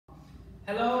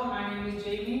Hello, my name is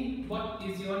Jamie. What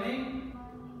is your name? My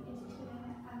name is Thủy.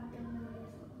 I'm 10 years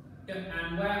old. Good.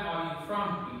 And where are you from,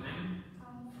 Vietnam?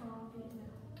 I'm from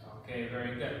Vietnam. Okay,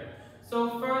 very good.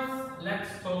 So first, let's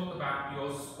talk about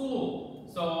your school.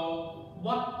 So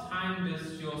what time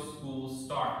does your school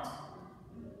start?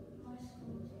 My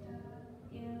school starts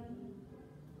in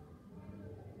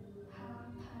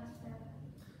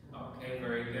 7:30. Okay,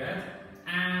 very good.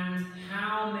 And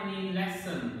how many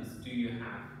lessons do you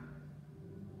have?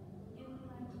 In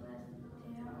my class,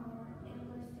 there are 8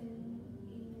 lessons in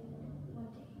 1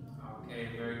 day. Okay,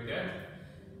 very good.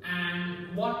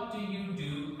 And what do you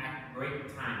do at break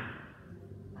time?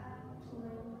 I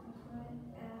play with my friends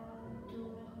and do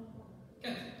my homework.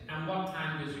 Good. And what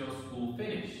time does your school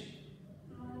finish?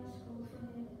 My school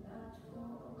finishes at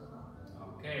 4 o'clock.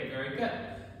 Okay, very good.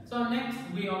 So next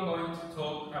we are going to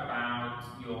talk about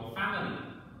your family.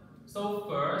 So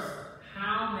first,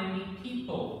 how many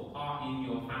people are in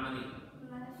your family?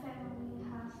 My family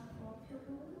has 4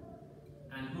 people.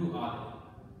 And who are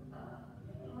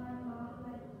My mom,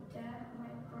 my dad,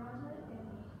 my brother, and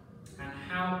me. they? And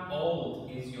how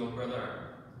old is your brother?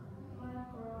 My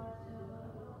brother is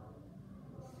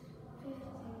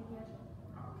 15 years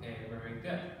old. Okay, very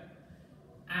good.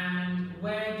 And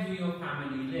where do your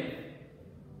family live?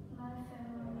 My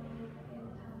family lives in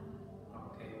town.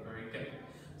 Okay, very good.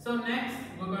 So next,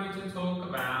 we're going to talk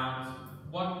about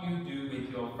what you do with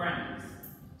your friends.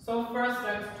 So first,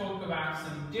 let's talk about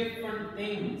some different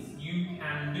things you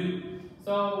can do.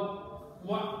 So,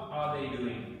 what are they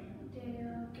doing? They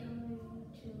are going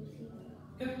to cinema.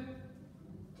 Good.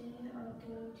 They are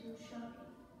going to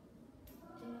shopping.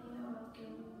 They are going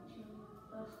to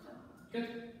bus stop. Good.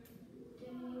 They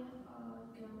are going to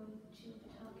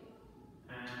Target.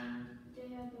 And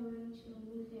They are going to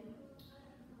museum.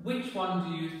 which one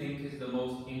do you think is the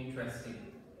most interesting?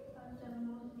 The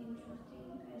most interesting,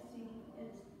 I think,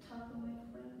 is talking with my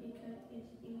friend because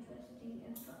it's interesting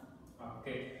and fun.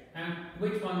 Okay. And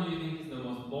which one do you think is the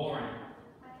most boring?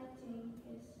 I think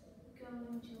it's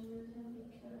going to museum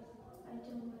because I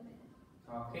don't like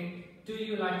it. Okay. Do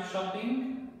you like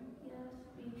shopping? Yes,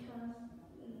 because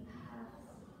it has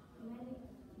many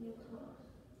new clothes.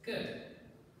 Good.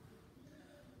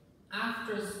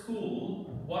 After school,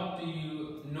 what do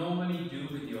you normally do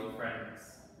with your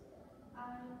friends?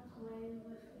 I play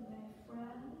with my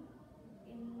friend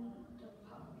in the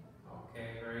park.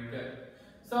 Okay, very good.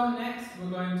 So next we're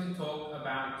going to talk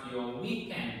about your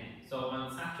weekend. So on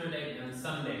Saturday and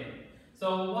Sunday.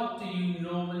 So what do you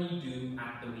normally do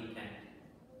at the weekend?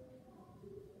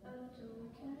 At the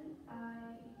weekend,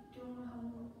 I do my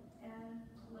homework and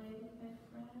play with my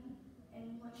friend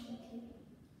and watching TV.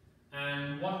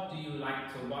 And what do you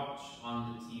like to watch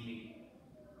on the TV?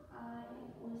 I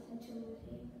listen to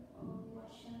music or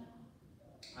watch channel.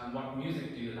 And what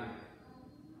music do you like?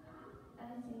 I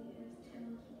think it's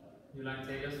Taylor Swift You like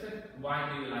Taylor Swift? Why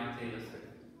do you like Taylor Swift?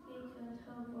 because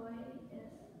her voice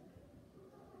is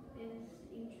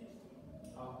interesting.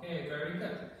 Okay, very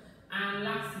good. And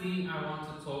lastly, I want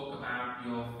to talk about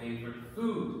your favorite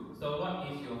food. So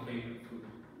what is your favorite food?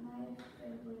 My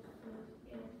favorite food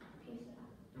is pizza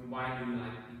And why do you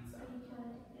like pizza?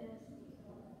 because it's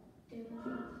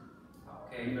delicious.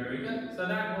 Okay, very good. So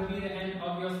that will be the end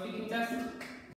of your speaking test.